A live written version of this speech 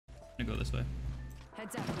I'm gonna go this way.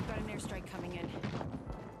 Heads up, we've got an airstrike coming in.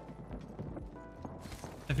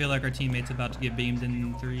 I feel like our teammate's about to get beamed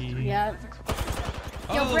in 3. Yep.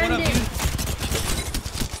 Oh, Yo, what Brendan. up, dude?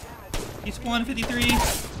 He's 153.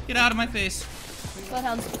 Get out of my face.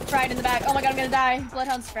 Bloodhound's fried in the back. Oh my god, I'm gonna die.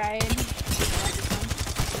 Bloodhound's fried.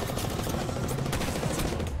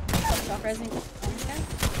 Stop resing.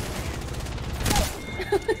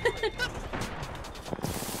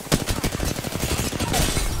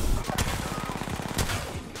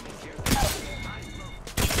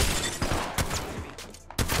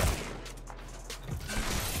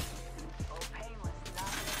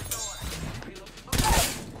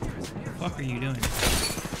 What the fuck are you doing?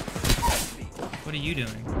 What are you doing?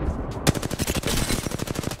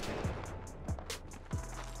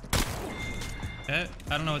 Okay,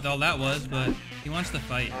 I don't know what all that was, but he wants to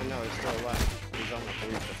fight. Oh no, he's still alive. He's on the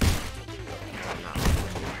police. No.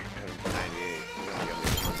 98. He's gonna get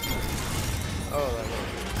me. Oh, that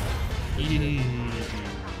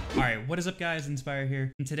Alright, what is up guys, Nspire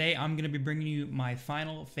here, and today I'm going to be bringing you my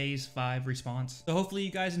final Phase 5 response. So hopefully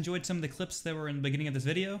you guys enjoyed some of the clips that were in the beginning of this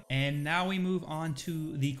video, and now we move on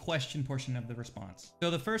to the question portion of the response.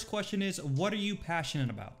 So the first question is, what are you passionate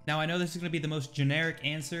about? Now I know this is going to be the most generic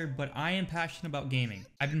answer, but I am passionate about gaming.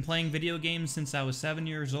 I've been playing video games since I was 7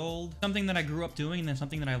 years old, something that I grew up doing and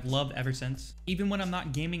something that I've loved ever since. Even when I'm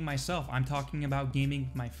not gaming myself, I'm talking about gaming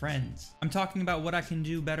with my friends. I'm talking about what I can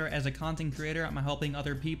do better as a content creator. I'm helping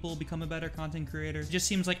other people become a better content creator. It just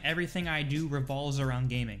seems like everything I do revolves around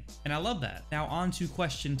gaming, and I love that. Now on to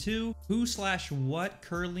question 2. Who/what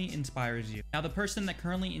currently inspires you? Now the person that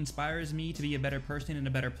currently inspires me to be a better person and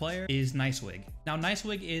a better player is Nicewig. Now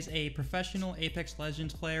Nicewig is a professional Apex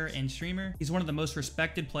Legends player and streamer. He's one of the most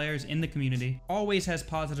respected players in the community. Always has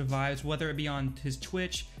positive vibes, whether it be on his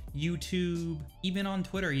Twitch, YouTube, even on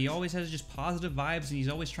Twitter. He always has just positive vibes and he's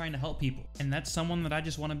always trying to help people. And that's someone that I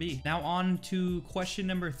just want to be. Now on to question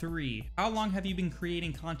number 3. How long have you been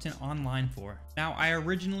creating content online for? Now I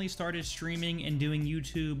originally started streaming and doing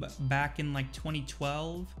YouTube back in like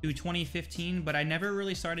 2012 through 2015, but I never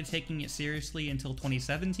really started taking it seriously until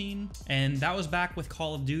 2017. And that was back with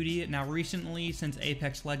Call of Duty. Now recently, since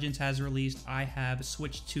Apex Legends has released, I have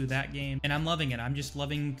switched to that game and I'm loving it. I'm just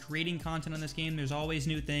loving creating content on this game. There's always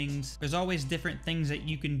new things. There's always different things that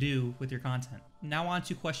you can do with your content. Now on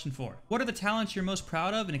to question 4. What are the talents you're most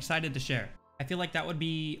proud of and excited to share? I feel like that would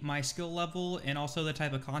be my skill level and also the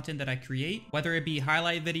type of content that I create, whether it be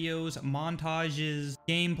highlight videos, montages,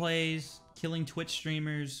 gameplays, killing Twitch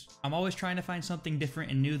streamers. I'm always trying to find something different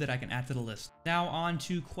and new that I can add to the list. Now on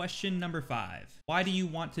to question number 5. Why do you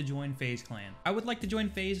want to join FaZe Clan? I would like to join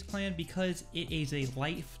FaZe Clan because it is a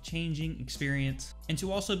life-changing experience, and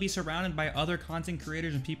to also be surrounded by other content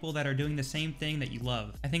creators and people that are doing the same thing that you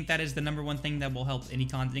love. I think that is the #1 thing that will help any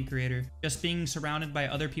content creator. Just being surrounded by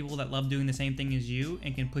other people that love doing the same thing as you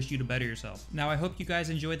and can push you to better yourself. Now I hope you guys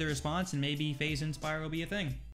enjoyed the response and maybe FaZe Nspire will be a thing.